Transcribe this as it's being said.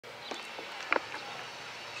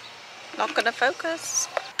Not gonna focus.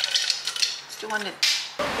 Do you want it?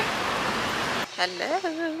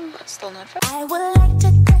 Hello. Still not focused. I would like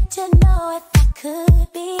to get to know if I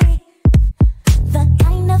could be the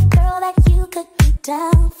kind of girl that you could be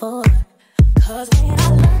down for. Cause when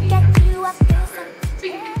I look at you, I feel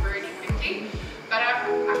something very quickly, but I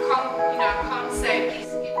can't, I can't say please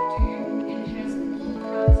skin do. It has all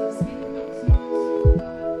kinds of skin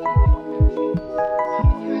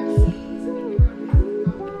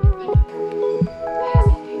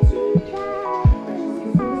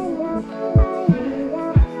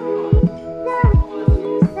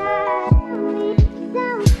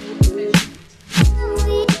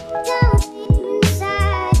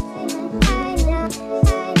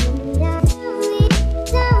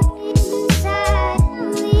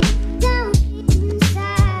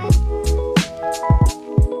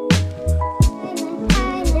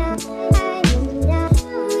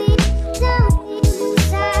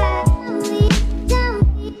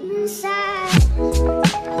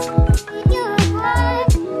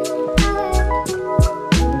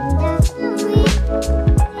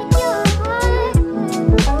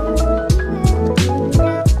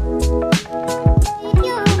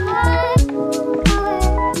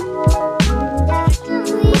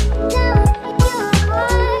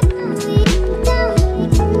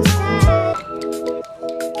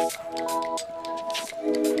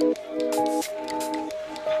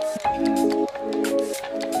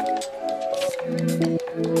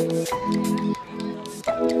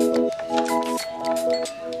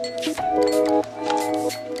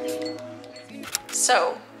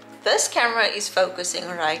So this camera is focusing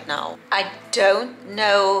right now. I don't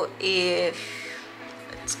know if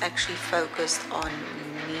it's actually focused on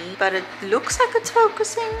me, but it looks like it's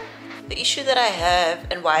focusing. The issue that I have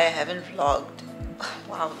and why I haven't vlogged,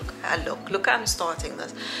 wow, look I'm starting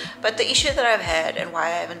this, but the issue that I've had and why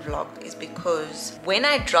I haven't vlogged is because when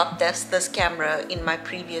I dropped this camera in my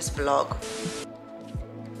previous vlog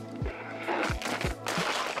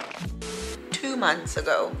 2 months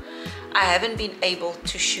ago, I haven't been able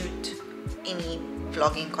to shoot any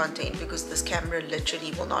vlogging content because this camera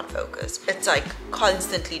literally will not focus. It's like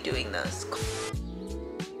constantly doing this.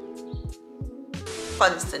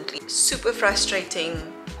 Constantly. Super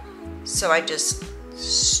frustrating. So I just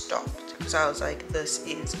stopped because I was like, this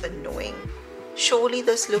is annoying. Surely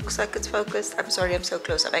this looks like it's focused. I'm sorry I'm so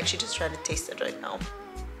close. I'm actually just trying to test it right now.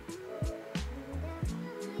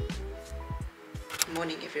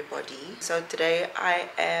 Morning everybody. So today I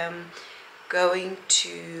am going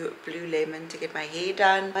to Blue Lemon to get my hair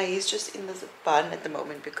done. My hair's just in this bun at the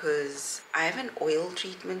moment because I have an oil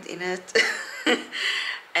treatment in it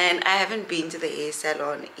and I haven't been to the hair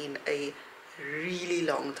salon in a really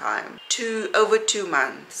long time. Over 2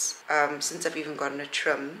 months since I've even gotten a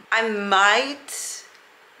trim. I might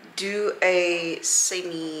do a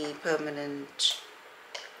semi-permanent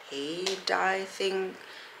hair dye thing,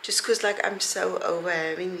 just because like I'm so over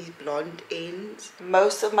having these blonde ends.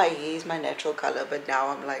 Most of my hair is my natural color, but now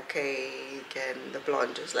I'm like, hey, can the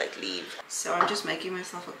blonde just like leave? So I'm just making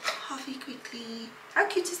myself a coffee quickly. How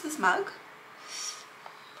cute is this mug?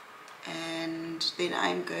 And then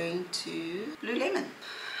I'm going to Blue Lemon.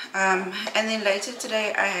 And then later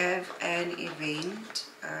today I have an event.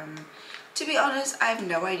 To be honest, I have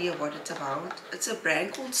no idea what it's about. It's a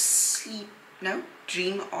brand called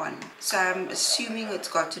Dream On. So I'm assuming it's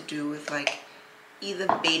got to do with like either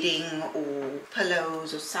bedding or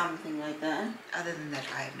pillows or something like that. Other than that,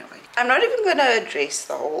 I have no idea. I'm not even gonna address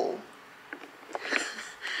the whole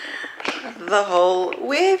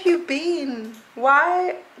where have you been?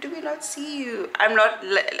 Why do we not see you?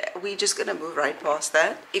 We're just gonna move right past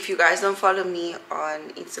that. If you guys don't follow me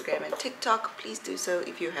on Instagram and TikTok, please do so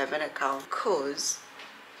if you have an account, because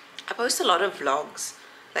I post a lot of vlogs,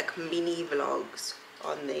 like mini vlogs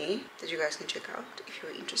on there that you guys can check out if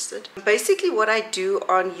you're interested. Basically what I do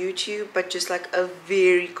on YouTube, but just like a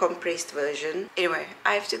very compressed version. Anyway,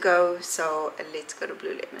 I have to go, so let's go to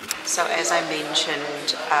Blue Lemon. So as I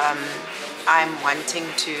mentioned, I'm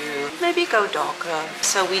wanting to maybe go darker,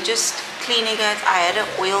 so we're just cleaning it. I had an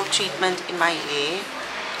oil treatment in my hair,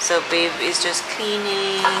 so Bev is just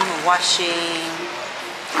cleaning, washing,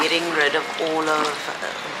 getting rid of all of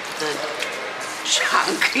the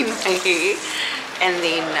chunk in my hair. And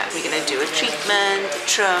then we're gonna do a treatment, a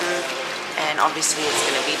trim, and obviously it's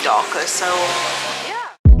gonna be darker, so yeah.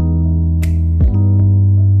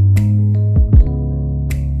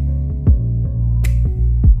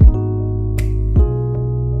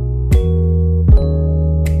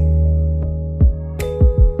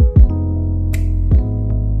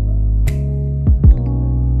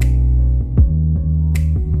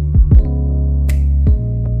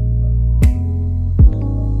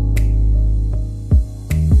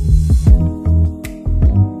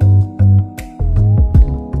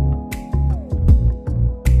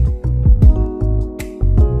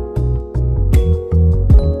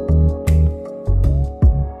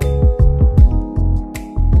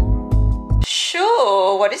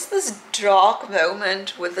 what is this dark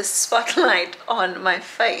moment with the spotlight on my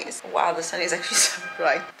face? Wow, the sun is actually so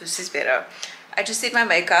bright. This is better. I just did my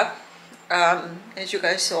makeup. As you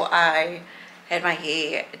guys saw, I had my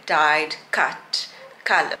hair dyed, cut,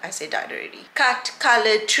 colored. I say dyed already. Cut,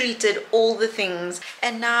 colored, treated, all the things.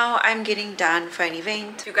 And now I'm getting done for an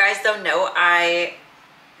event. If you guys don't know, I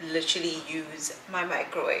literally use my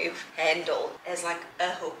microwave handle as like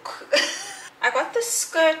a hook. I got this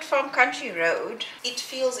skirt from Country Road. It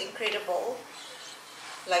feels incredible,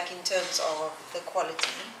 like in terms of the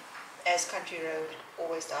quality, as Country Road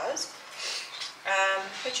always does.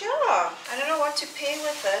 But yeah, I don't know what to pair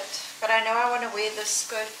with it, but I know I want to wear this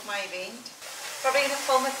skirt for my event. Probably gonna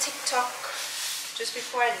film a TikTok just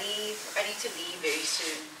before I leave. I need to leave very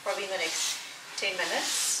soon, probably in the next 10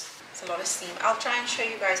 minutes. It's a lot of steam. I'll try and show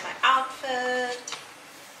you guys my outfit.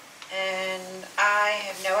 And I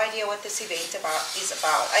have no idea what this event is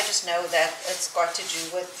about. I just know that it's got to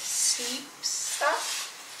do with sleep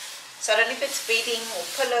stuff. So I don't know if it's bedding or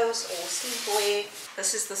pillows or sleepwear.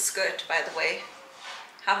 This is the skirt, by the way.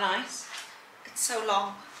 How nice. It's so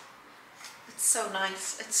long. It's so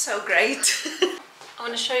nice. It's so great. I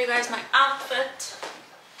want to show you guys my outfit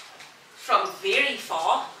from very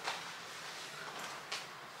far.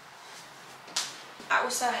 I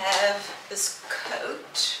also have this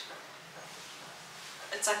coat.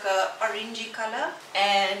 It's like a orangey color,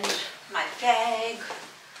 and my bag.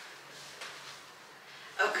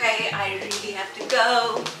 Okay, I really have to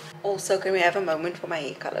go. Also, can we have a moment for my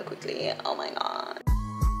hair color quickly? Oh my god.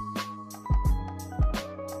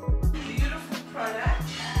 Beautiful product.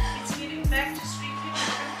 It's getting back to street people.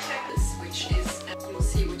 Check this, which is, you'll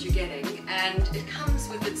see what you're getting, and it comes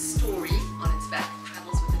with its story on its back,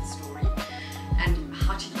 travels with its story, and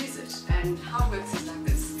how to use it. And how it works is like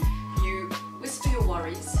this. You whisper your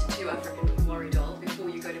worries to your African worry doll before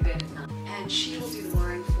you go to bed at night, and she will do the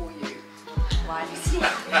worrying for you while you sleep.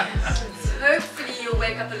 So hopefully you'll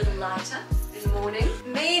wake up a little lighter in the morning.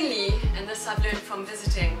 Mainly, and this I've learned from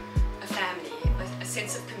visiting a family, a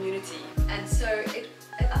sense of community, and so it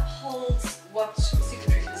upholds what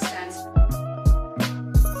Secret Treatment stands for.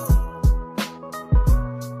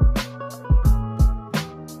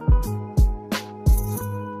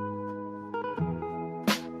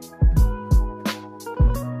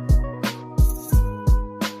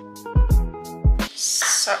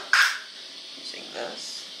 So, using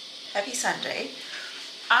this. Happy Sunday.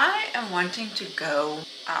 I am wanting to go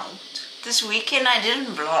out. This weekend I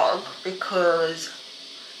didn't vlog because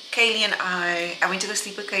Kaylee and I went to go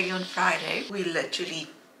sleep with Kaylee on Friday. We literally,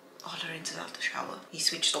 oh, Lorenzo's out the shower. He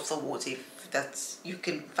switched off the water, if that's, you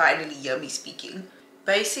can finally hear me speaking.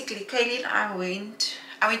 Basically, Kaylee and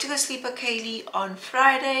I went to go sleep with Kaylee on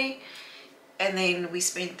Friday, and then we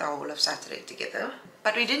spent the whole of Saturday together.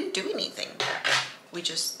 But we didn't do anything. We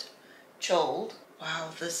just chilled.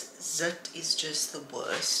 Wow, this zit is just the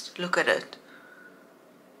worst. Look at it.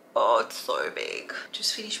 Oh, it's so big.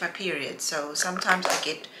 Just finished my period, so sometimes I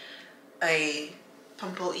get a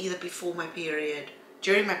pimple either before my period,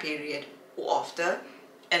 during my period, or after.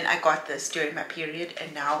 And I got this during my period,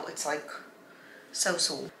 and now it's like so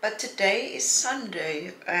sore. But today is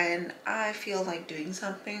Sunday, and I feel like doing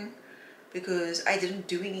something, because I didn't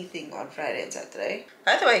do anything on Friday and Saturday.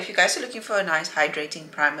 By the way, if you guys are looking for a nice hydrating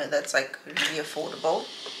primer that's like really affordable,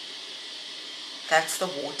 that's the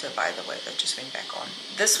water, by the way, that just went back on.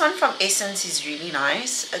 This one from Essence is really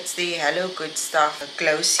nice. It's the Hello Good Stuff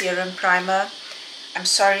Glow Serum Primer. I'm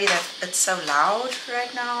sorry that it's so loud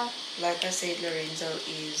right now. Like I said, Lorenzo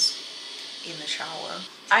is in the shower.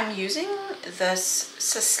 I'm using this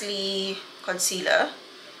Sisley concealer.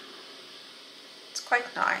 It's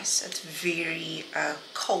quite nice. It's very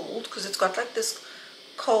cold, because it's got like this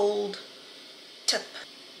cold tip.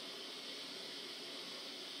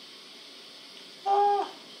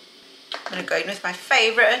 Oh. I'm gonna go in with my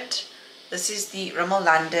favorite. This is the Rimmel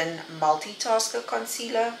London Multitasker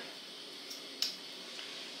Concealer.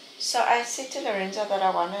 So I said to Lorenzo that I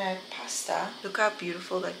want to have pasta. Look how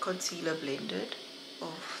beautiful that concealer blended.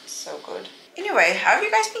 Oh, it's so good. Anyway, how have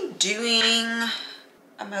you guys been doing?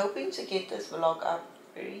 I'm hoping to get this vlog up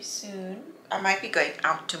very soon. I might be going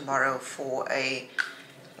out tomorrow for a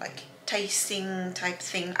like tasting type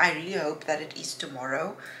thing. I really hope that it is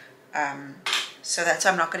tomorrow. So that's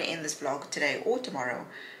why I'm not going to end this vlog today or tomorrow.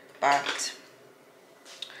 But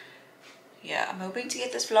yeah, I'm hoping to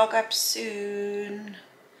get this vlog up soon,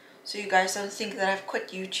 so you guys don't think that I've quit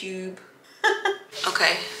YouTube.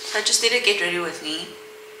 Okay, so I just need to get ready with me,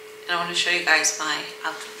 and I want to show you guys my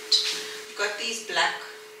outfit. I've got these black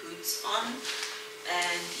boots on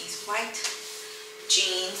and these white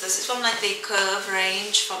jeans. This is from like the Curve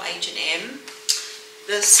range from H&M,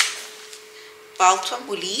 this belt from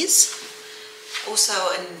Woolies, also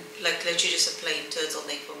in like literally just a plain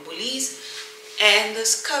turtleneck from Woolies, and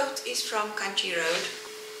this coat is from Country Road.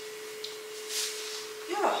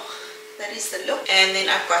 Yeah, that is the look. And then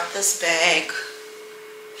I've got this bag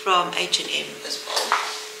from H&M as well.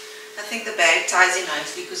 I think the bag ties in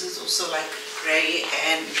nicely because it's also like grey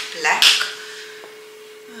and black,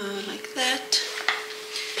 like that.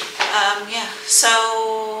 Yeah,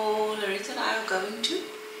 so Loretta and I are going to,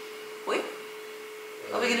 where?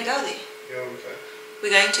 Are we going to go there? Yeah, okay.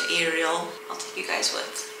 We're going to Ariel. I'll take you guys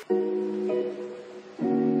with.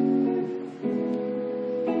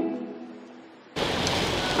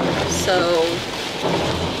 So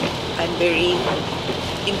I'm very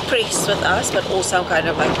impressed with us, but also I'm kind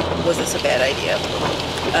of like, was this a bad idea?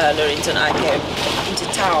 Lorenzo and I came into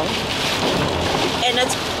town and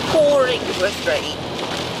it's pouring with rain.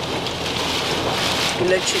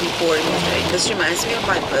 Literally pouring with rain. This reminds me of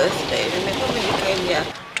my birthday. Remember when you came here?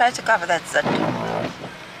 Tried to cover that zit.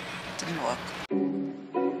 Didn't work.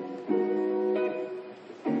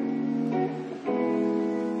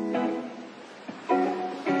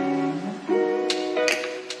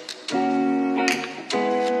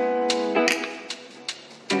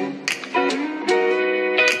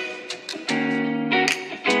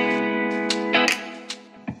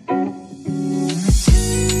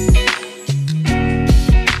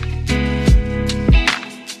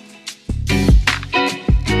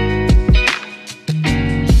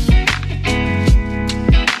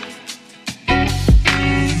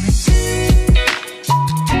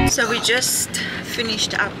 So we just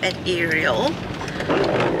finished up at Ariel.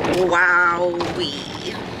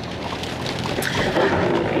 Wowee.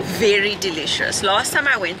 Very delicious. Last time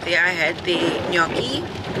I went there I had the gnocchi.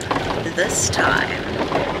 This time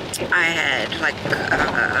I had like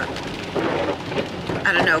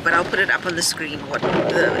I don't know, but I'll put it up on the screen what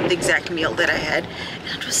the exact meal that I had,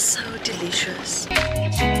 and it was so delicious.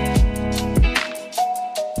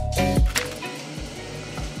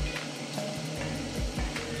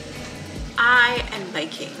 I am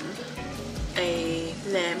making a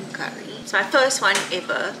lamb curry. It's my first one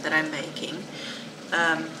ever that I'm making.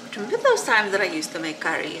 Remember those times that I used to make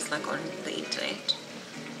curries like on the internet?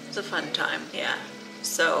 It was a fun time, yeah.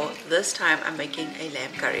 So this time I'm making a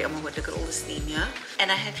lamb curry. I'm going to look at all the steam here.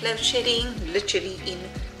 And I have load shedding literally in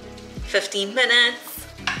 15 minutes.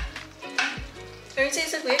 It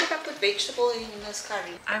says that where did I put vegetable in this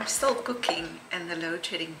curry? I'm still cooking and the load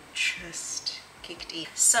shedding just kicked in.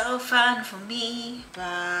 So fun for me,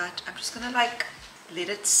 but I'm just gonna like let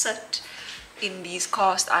it sit in these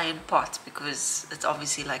cast iron pots because it's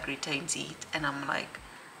obviously like retains heat, and I'm like,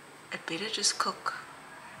 it better just cook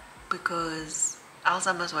because else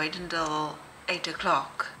I must wait until 8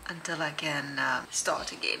 o'clock until I can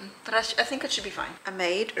start again. But I think it should be fine. I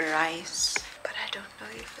made rice, but I don't know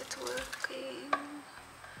if it's working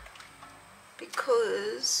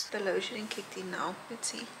because the load shedding kicked in now. Let's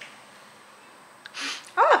see.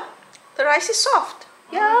 Ah, the rice is soft.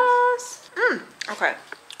 Yes. Okay,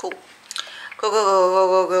 cool. Go, go,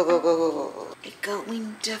 go, go, go, go, go, go, go, go. Let go,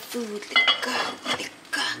 winter food. Let go, let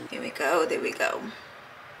go. Here we go, there we go.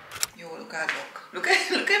 Yo, look at look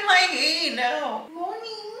at my hair now.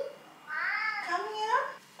 Morning. Come here.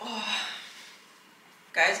 Oh.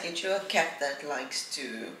 Guys, get you a cat that likes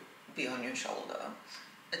to be on your shoulder.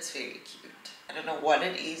 It's very cute. I don't know what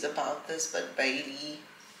it is about this, but Bailey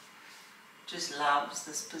just loves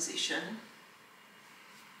this position.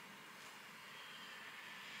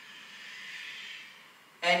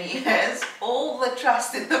 And he has all the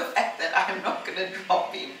trust in the fact that I'm not going to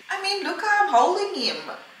drop him. I mean, look how I'm holding him.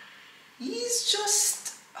 He's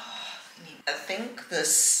just... Oh, I think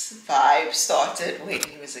this vibe started when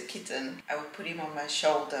he was a kitten. I would put him on my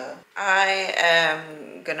shoulder. I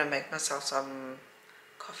am going to make myself some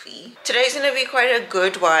coffee. Today's going to be quite a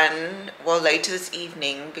good one. Well, later this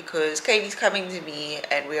evening, because Katie's coming to me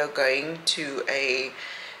and we are going to a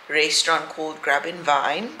restaurant called Grub and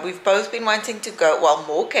Vine. We've both been wanting to go, well,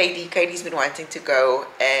 more Katie's been wanting to go,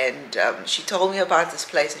 and she told me about this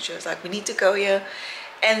place and she was like, we need to go here.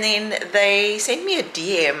 And then they sent me a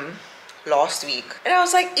DM last week and I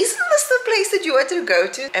was like, isn't this the place that you wanted to go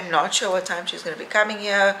to? I'm not sure what time she's going to be coming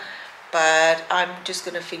here, but I'm just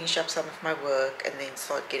going to finish up some of my work and then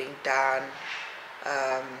start getting done,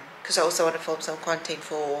 because I also want to film some content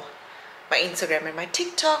for my Instagram and my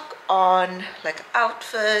TikTok on like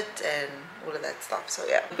outfit and all of that stuff. So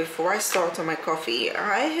yeah, before I start on my coffee,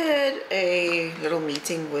 I had a little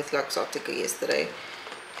meeting with Luxottica yesterday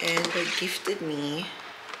and they gifted me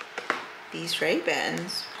these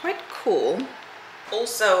Ray-Bans. Quite cool.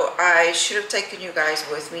 Also, I should have taken you guys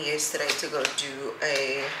with me yesterday to go do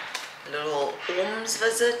a little ORMS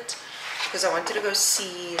visit because I wanted to go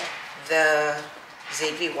see the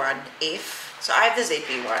ZV-1F. So I have the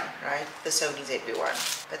ZV-1, right? The Sony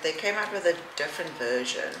ZV-1. But they came out with a different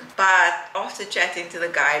version. But after chatting to the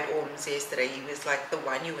guy at ORMS yesterday, he was like, the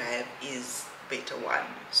one you have is the better one.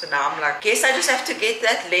 So now I'm like, guess I just have to get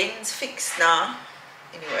that lens fixed now.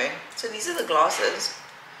 Anyway, so these are the glasses.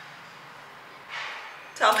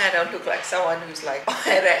 Tell me I don't look like someone who's like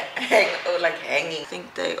hanging. I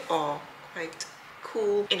think they are quite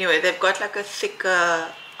cool. Anyway, they've got like a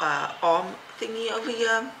thicker arm thingy over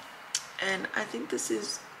here. And I think this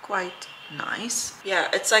is quite nice. Yeah,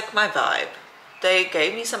 it's like my vibe. They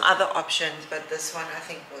gave me some other options, but this one I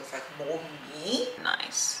think was like more me.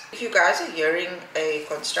 Nice. If you guys are hearing a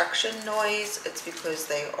construction noise, it's because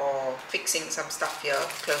they are fixing some stuff here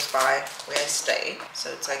close by where I stay.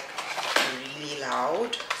 So it's like really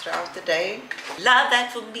loud throughout the day. Love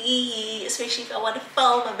that for me, especially if I want to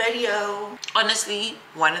film a video. Honestly,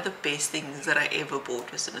 one of the best things that I ever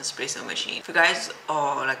bought was an espresso machine. If you guys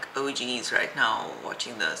are like OGs right now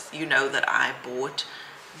watching this, you know that I bought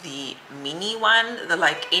the mini one, the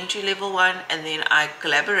like entry-level one, and then I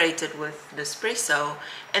collaborated with Nespresso,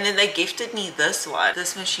 and then they gifted me this one.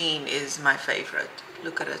 This machine is my favorite.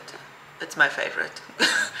 Look at it, it's my favorite.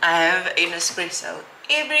 I have a Nespresso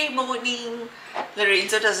every morning.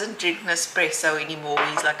 Lorenzo doesn't drink Nespresso anymore.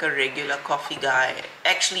 He's like a regular coffee guy.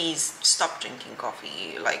 Actually, he's stopped drinking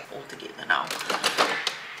coffee like altogether now.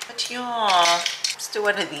 But yeah, still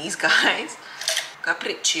one of these guys.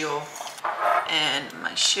 Capriccio. And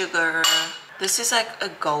my sugar. This is like a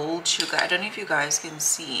gold sugar. I don't know if you guys can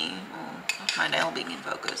see. Oh, my nail being in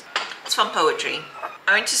focus. It's from Poetry.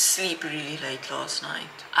 I went to sleep really late last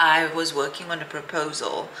night. I was working on a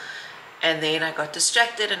proposal and then I got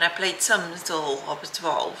distracted and I played Sims till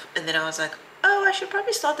 12. And then I was like, oh, I should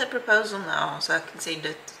probably start that proposal now so I can send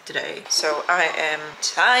it today. So I am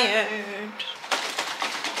tired.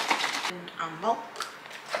 And I'm milk.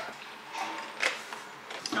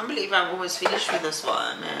 I can't believe I'm almost finished with this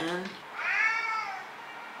one, man.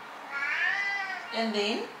 And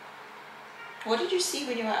then, what did you see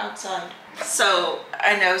when you were outside? So,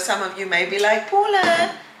 I know some of you may be like,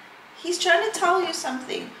 Paula, he's trying to tell you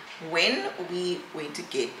something. When we went to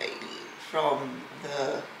get Bailey from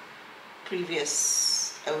the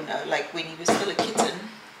previous owner, like when he was still a kitten,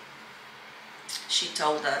 she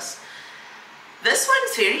told us, this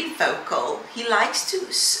one's very vocal. He likes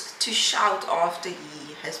to shout after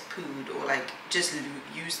he has pooed or like just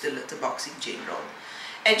use the litter box in general.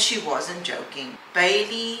 And she wasn't joking.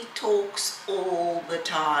 Bailey talks all the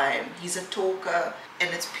time. He's a talker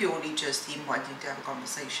and it's purely just him wanting to have a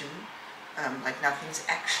conversation. Like nothing's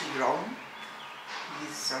actually wrong.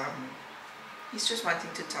 He's just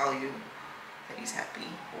wanting to tell you that he's happy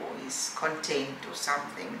or he's content or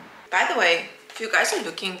something. By the way, if you guys are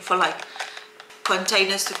looking for like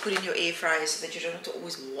containers to put in your air fryer so that you don't have to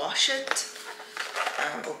always wash it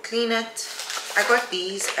or clean it, I got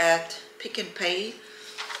these at Pick n Pay.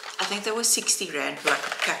 I think they were 60 rand for like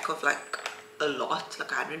a pack of like a lot, like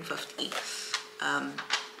 150.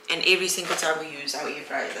 And every single time we use our air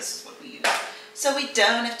fryer, this is what we use. So we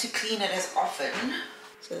don't have to clean it as often.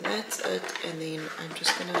 So that's it. And then I'm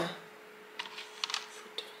just gonna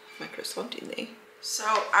put my croissant in there. So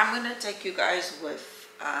I'm gonna take you guys with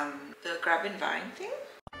the grab and vine thing.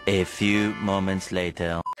 A few moments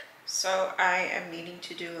later. So I am needing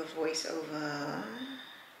to do a voiceover.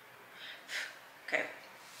 Okay.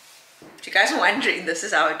 If you guys are wondering, this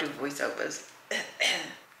is how I do voiceovers.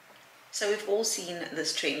 So we've all seen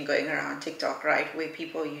this trend going around TikTok, right? Where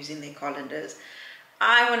people are using their colanders.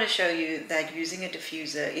 I want to show you that using a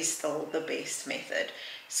diffuser is still the best method.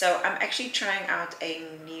 So I'm actually trying out a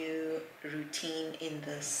new routine in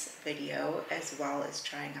this video, as well as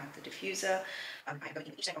trying out the diffuser. I'm going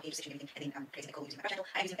in each step of each session and then I'm creating a call using my channel.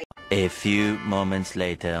 I'm using a few moments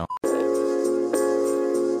later.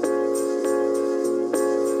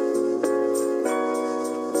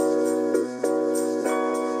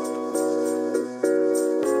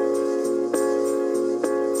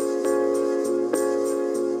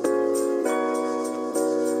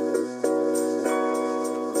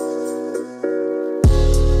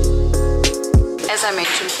 As I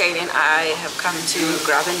mentioned, Kaylee and I have come to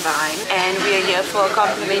Grab and Vine and we are here for a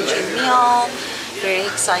complimentary meal. Very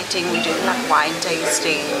exciting. We're doing like wine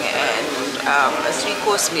tasting and a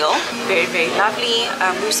 3-course meal. Very, very lovely.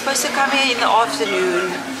 We were supposed to come here in the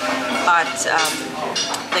afternoon, but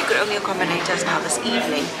they could only accommodate us now this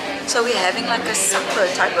evening. So we're having like a supper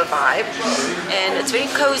type of vibe and it's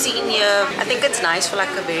very cozy in here. I think it's nice for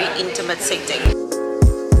like a very intimate setting.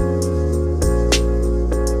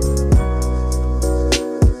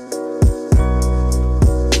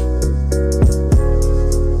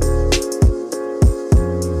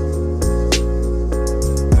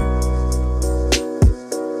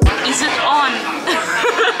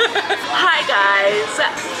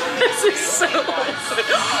 so awkward.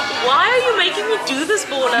 Why are you making me do this,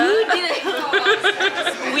 Paula? You did it.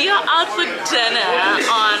 We are out for dinner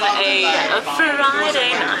on a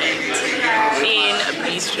Friday night in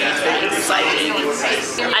Bree Street. Very exciting.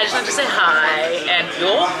 I just want to say hi and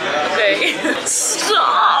you're okay.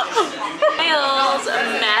 Stop! Nails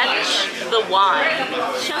match the wine.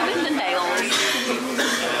 Show me the nails.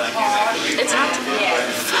 It's not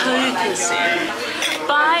focusing.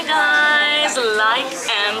 Bye guys, like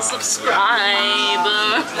and subscribe.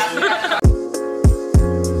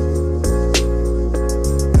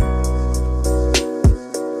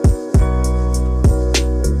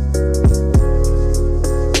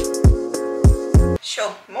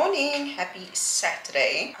 Morning, happy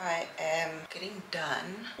Saturday. I am getting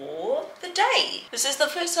done for the day. This is the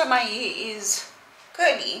first time my hair is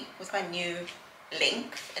curly with my new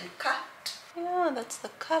length and cut. Yeah, that's the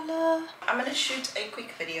color. I'm gonna shoot a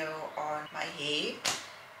quick video on my hair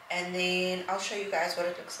and then I'll show you guys what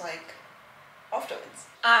it looks like afterwards.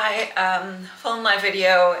 I filmed my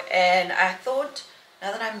video and I thought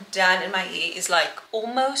now that I'm done and my hair is like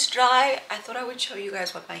almost dry, I thought I would show you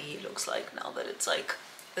guys what my hair looks like now that it's like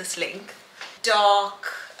this length. Dark,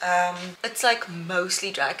 it's like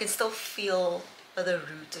mostly dry. I can still feel by the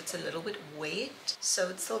roots it's a little bit wet, so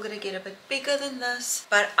it's still gonna get a bit bigger than this,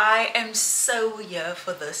 but I am so here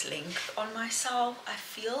for this length on myself. I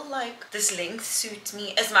feel like this length suits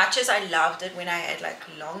me as much as I loved it when I had like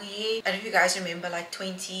long hair. I don't know if you guys remember like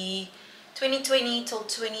 2020 till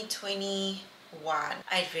 2021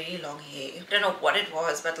 I had very long hair. I don't know what it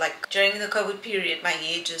was, but like during the COVID period my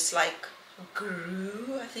hair just like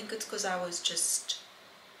grew. I think it's because I was just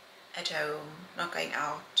at home, not going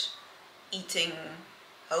out, eating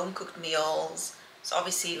home cooked meals. So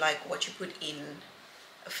obviously like what you put in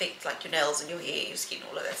affects like your nails and your hair, your skin,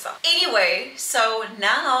 all of that stuff. Anyway, so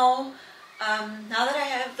now that I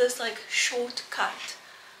have this like short cut,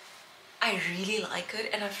 I really like it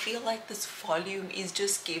and I feel like this volume is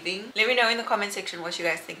just giving. Let me know in the comment section what you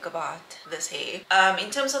guys think about this hair. In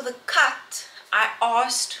terms of the cut,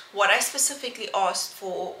 what I specifically asked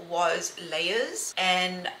for was layers,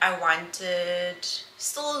 and I wanted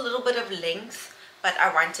still a little bit of length, but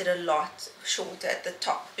I wanted a lot shorter at the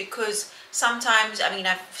top because sometimes, I mean,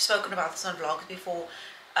 I've spoken about this on vlogs before,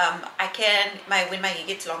 when my hair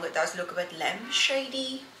gets longer it does look a bit lamp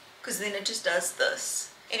shady because then it just does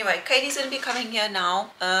this. Anyway, Katie's gonna be coming here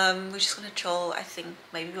now. We're just gonna chill. I think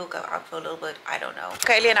maybe we'll go out for a little bit, I don't know.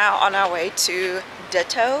 Kaylee and I are on our way to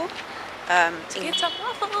Ditto. To get some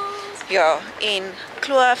waffles. Yeah, in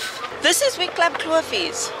Kloof. This is where Club Kloof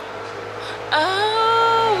is.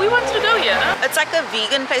 Oh, we wanted to go here. It's like a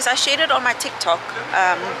vegan place. I shared it on my TikTok.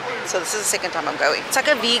 So this is the second time I'm going. It's like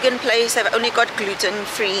a vegan place. They've only got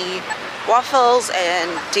gluten-free waffles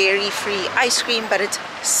and dairy-free ice cream, but it's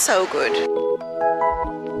so good.